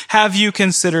you, have you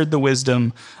considered the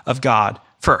wisdom of God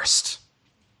first?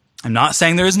 I'm not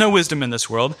saying there is no wisdom in this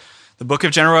world. The book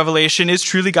of general revelation is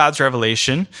truly God's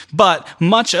revelation, but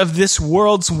much of this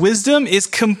world's wisdom is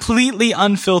completely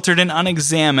unfiltered and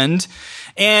unexamined,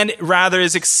 and rather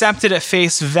is accepted at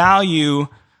face value,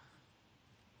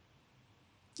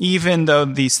 even though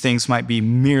these things might be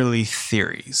merely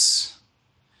theories.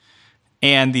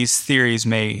 And these theories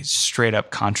may straight up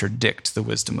contradict the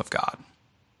wisdom of God.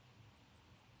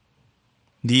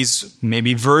 These may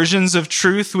be versions of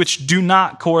truth which do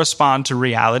not correspond to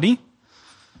reality.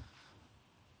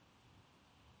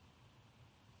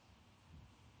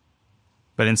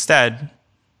 But instead,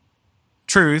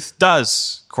 truth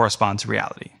does correspond to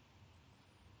reality.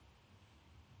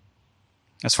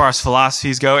 As far as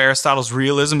philosophies go, Aristotle's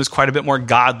realism is quite a bit more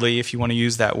godly, if you want to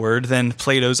use that word, than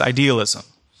Plato's idealism.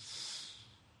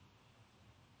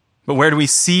 But where do we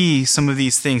see some of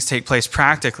these things take place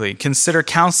practically? Consider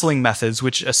counseling methods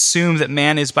which assume that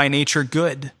man is by nature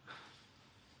good.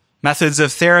 Methods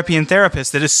of therapy and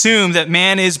therapists that assume that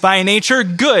man is by nature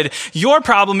good. Your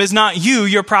problem is not you,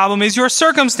 your problem is your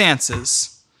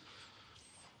circumstances.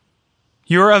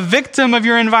 You're a victim of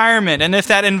your environment, and if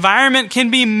that environment can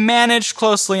be managed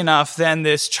closely enough, then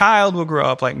this child will grow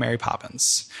up like Mary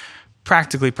Poppins,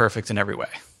 practically perfect in every way.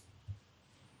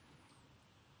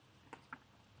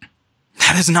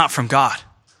 That is not from God.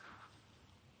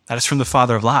 That is from the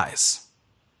father of lies.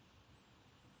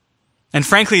 And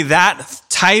frankly, that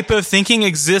type of thinking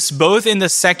exists both in the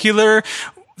secular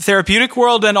therapeutic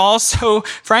world and also,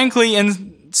 frankly,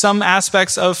 in some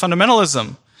aspects of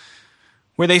fundamentalism,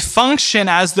 where they function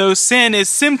as though sin is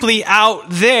simply out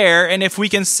there, and if we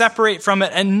can separate from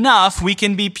it enough, we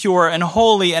can be pure and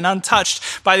holy and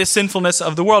untouched by the sinfulness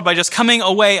of the world by just coming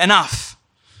away enough.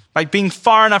 By being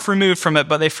far enough removed from it,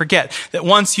 but they forget that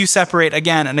once you separate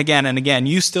again and again and again,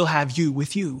 you still have you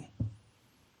with you.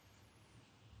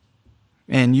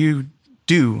 And you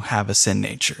do have a sin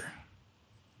nature.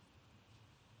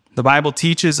 The Bible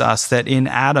teaches us that in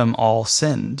Adam all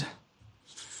sinned,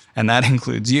 and that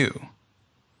includes you.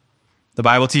 The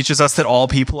Bible teaches us that all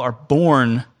people are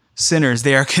born sinners.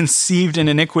 They are conceived in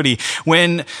iniquity.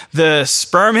 When the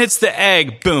sperm hits the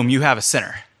egg, boom, you have a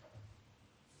sinner.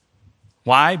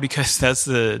 Why? Because that's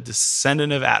the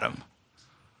descendant of Adam,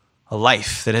 a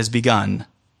life that has begun.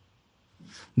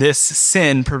 This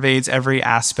sin pervades every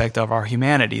aspect of our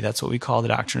humanity. That's what we call the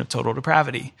doctrine of total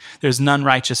depravity. There's none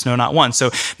righteous, no, not one.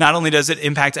 So not only does it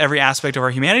impact every aspect of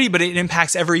our humanity, but it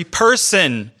impacts every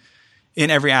person in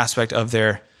every aspect of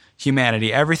their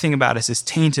humanity. Everything about us is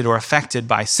tainted or affected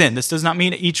by sin. This does not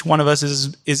mean each one of us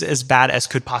is as bad as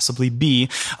could possibly be.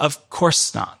 Of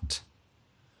course not.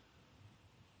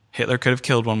 Hitler could have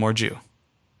killed one more Jew.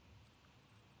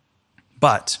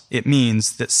 But it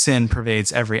means that sin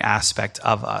pervades every aspect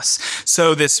of us.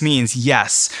 So this means,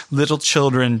 yes, little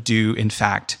children do in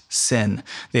fact sin.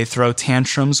 They throw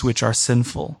tantrums which are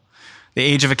sinful. The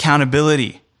age of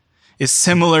accountability is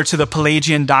similar to the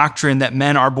Pelagian doctrine that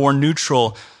men are born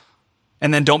neutral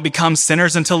and then don't become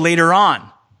sinners until later on,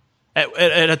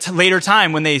 at a later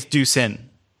time when they do sin.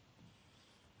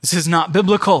 This is not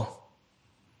biblical.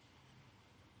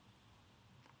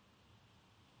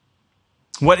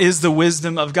 What is the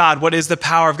wisdom of God? What is the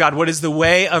power of God? What is the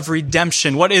way of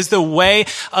redemption? What is the way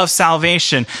of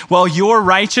salvation? Well, your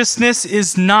righteousness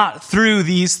is not through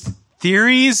these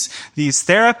theories, these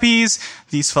therapies,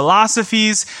 these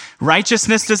philosophies.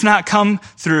 Righteousness does not come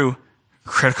through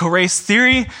critical race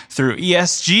theory, through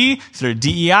ESG, through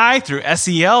DEI, through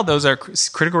SEL. Those are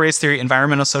critical race theory,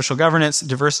 environmental social governance,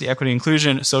 diversity, equity,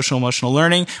 inclusion, social emotional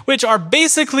learning, which are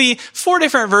basically 4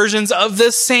 different versions of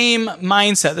the same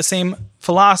mindset, the same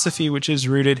philosophy, which is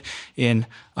rooted in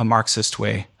a Marxist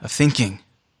way of thinking.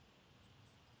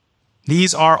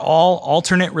 These are all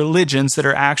alternate religions that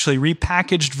are actually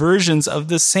repackaged versions of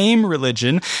the same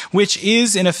religion, which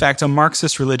is in effect a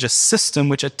Marxist religious system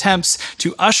which attempts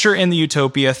to usher in the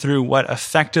utopia through what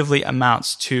effectively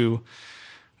amounts to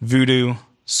voodoo,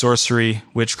 sorcery,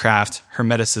 witchcraft,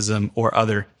 hermeticism, or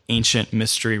other ancient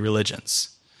mystery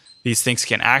religions. These things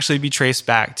can actually be traced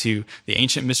back to the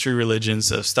ancient mystery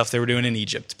religions of stuff they were doing in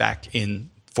Egypt back in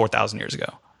 4,000 years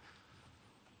ago,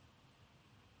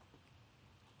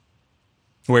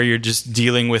 where you're just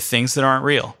dealing with things that aren't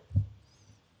real.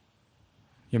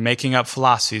 You're making up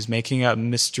philosophies, making up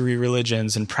mystery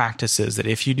religions and practices that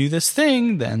if you do this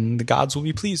thing, then the gods will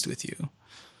be pleased with you.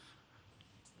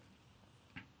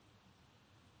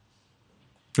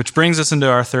 Which brings us into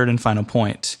our third and final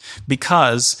point.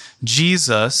 Because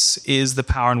Jesus is the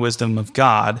power and wisdom of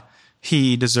God,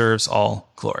 he deserves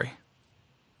all glory.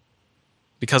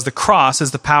 Because the cross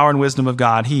is the power and wisdom of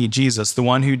God, he, Jesus, the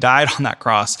one who died on that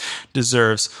cross,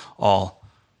 deserves all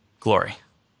glory.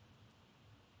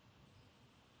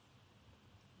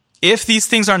 If these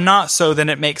things are not so, then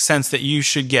it makes sense that you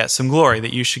should get some glory,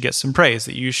 that you should get some praise,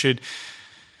 that you should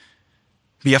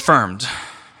be affirmed.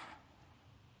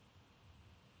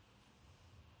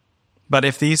 But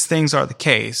if these things are the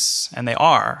case, and they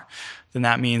are, then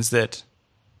that means that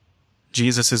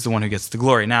Jesus is the one who gets the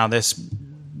glory. Now, this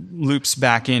loops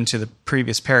back into the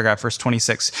previous paragraph, verse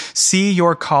 26. See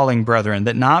your calling, brethren,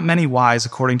 that not many wise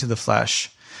according to the flesh,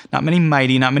 not many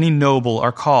mighty, not many noble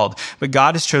are called. But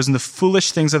God has chosen the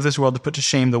foolish things of this world to put to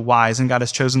shame the wise, and God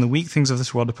has chosen the weak things of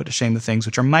this world to put to shame the things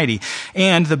which are mighty.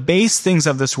 And the base things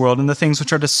of this world and the things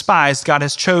which are despised, God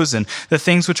has chosen, the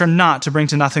things which are not, to bring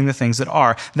to nothing the things that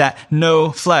are, that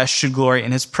no flesh should glory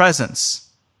in his presence.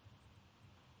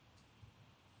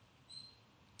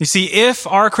 You see, if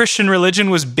our Christian religion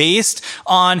was based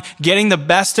on getting the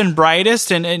best and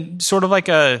brightest and sort of like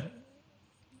a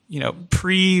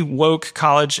pre-woke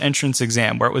college entrance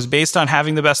exam, where it was based on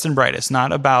having the best and brightest,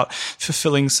 not about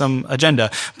fulfilling some agenda.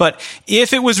 But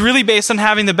if it was really based on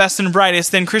having the best and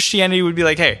brightest, then Christianity would be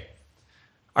like, hey,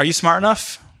 are you smart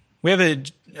enough? We have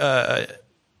a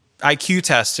IQ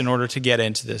test in order to get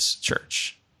into this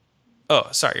church. Oh,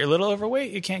 sorry, you're a little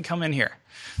overweight. You can't come in here.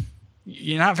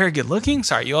 You're not very good looking?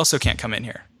 Sorry, you also can't come in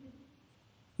here.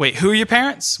 Wait, who are your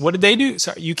parents? What did they do?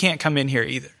 Sorry, you can't come in here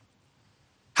either.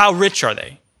 How rich are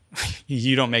they?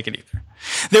 You don't make it either.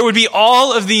 There would be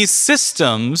all of these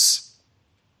systems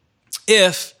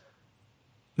if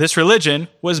this religion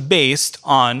was based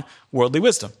on worldly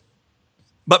wisdom.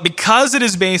 But because it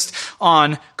is based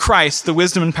on Christ, the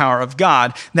wisdom and power of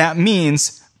God, that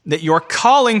means that your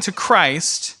calling to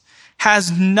Christ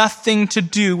has nothing to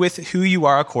do with who you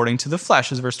are according to the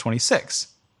flesh, as verse 26.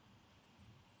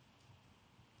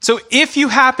 So if you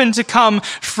happen to come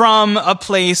from a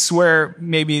place where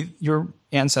maybe your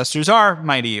ancestors are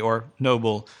mighty or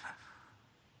noble,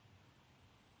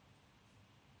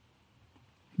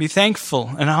 Be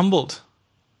thankful and humbled,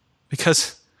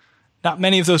 because not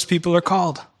many of those people are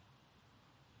called.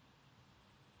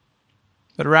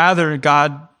 But rather,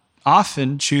 God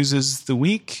often chooses the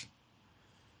weak,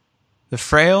 the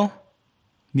frail,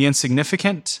 the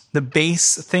insignificant, the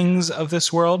base things of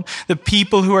this world. The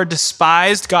people who are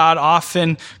despised, God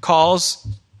often calls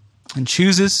and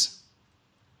chooses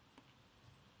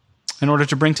in order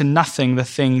to bring to nothing the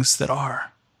things that are.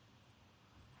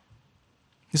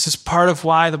 This is part of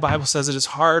why the Bible says it is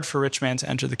hard for a rich man to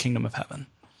enter the kingdom of heaven.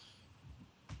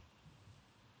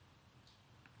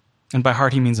 And by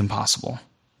hard, he means impossible.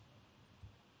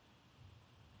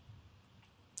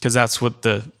 Because that's what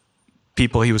the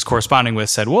people he was corresponding with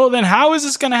said. Well, then how is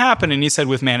this going to happen? And he said,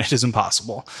 with man, it is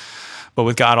impossible. But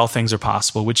with God, all things are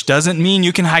possible, which doesn't mean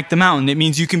you can hike the mountain. It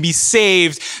means you can be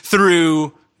saved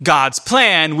through God's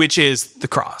plan, which is the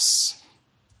cross.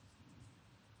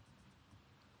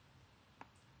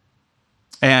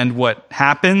 And what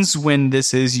happens when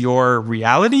this is your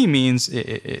reality means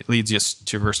it leads us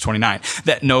to verse 29,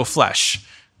 that no flesh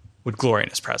would glory in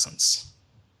his presence.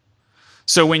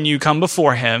 So when you come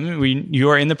before him, you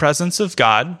are in the presence of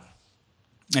God,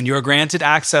 and you are granted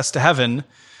access to heaven,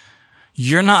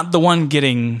 you're not the one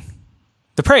getting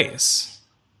the praise.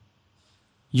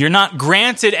 You're not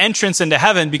granted entrance into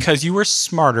heaven because you were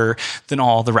smarter than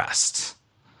all the rest,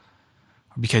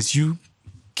 or because you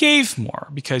gave more,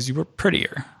 because you were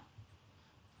prettier.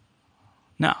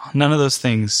 No, none of those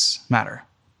things matter.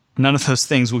 None of those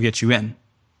things will get you in.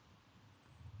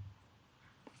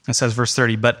 It says, verse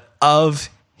 30, but of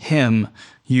him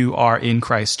you are in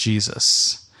Christ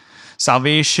Jesus.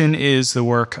 Salvation is the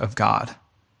work of God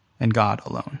and God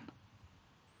alone.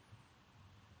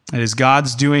 It is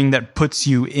God's doing that puts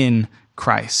you in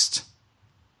Christ.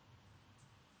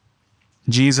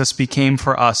 Jesus became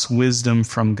for us wisdom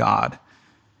from God.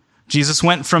 Jesus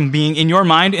went from being, in your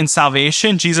mind, in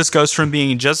salvation, Jesus goes from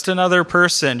being just another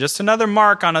person, just another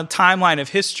mark on a timeline of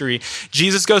history.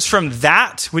 Jesus goes from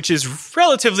that, which is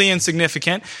relatively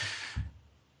insignificant,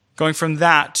 going from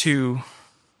that to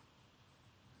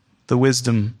the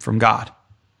wisdom from God.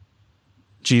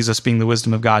 Jesus being the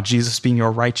wisdom of God, Jesus being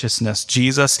your righteousness,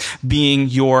 Jesus being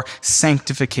your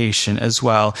sanctification as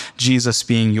well, Jesus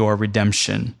being your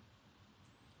redemption.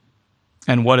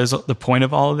 And what is the point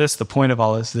of all of this? The point of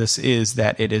all of this is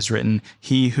that it is written,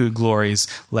 he who glories,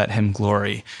 let him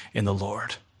glory in the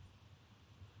Lord.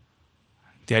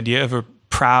 The idea of a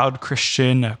proud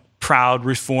Christian, a proud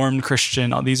reformed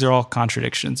Christian, these are all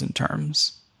contradictions in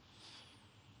terms.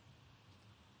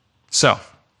 So,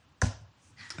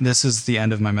 this is the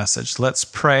end of my message. Let's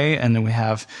pray, and then we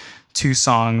have two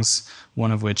songs,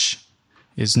 one of which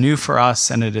is new for us,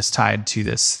 and it is tied to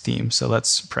this theme. So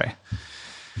let's pray.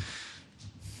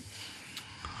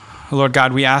 Lord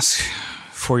God, we ask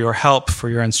for your help, for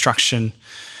your instruction,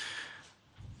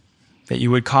 that you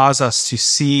would cause us to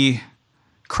see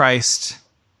Christ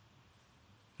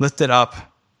lifted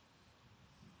up,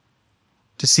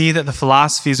 to see that the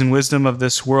philosophies and wisdom of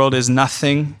this world is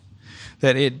nothing,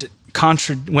 that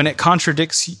when it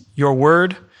contradicts your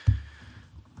word,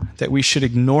 that we should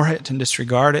ignore it and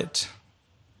disregard it.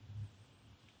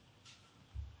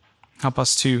 Help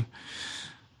us to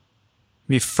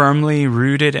be firmly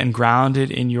rooted and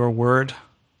grounded in your word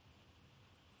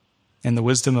and the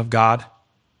wisdom of God,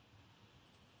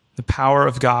 the power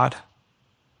of God,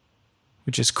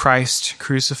 which is Christ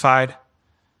crucified,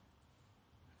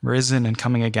 risen, and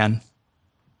coming again.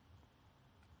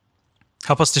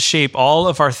 Help us to shape all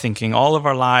of our thinking, all of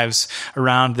our lives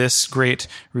around this great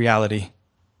reality.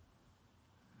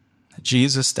 That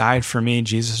Jesus died for me,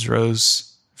 Jesus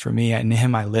rose for me, in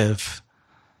him I live.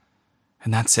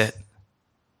 And that's it.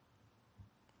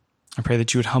 I pray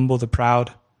that you would humble the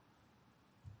proud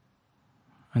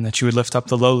and that you would lift up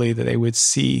the lowly, that they would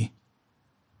see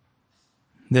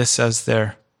this as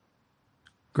their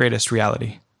greatest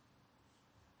reality.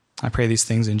 I pray these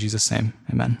things in Jesus' name.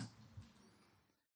 Amen.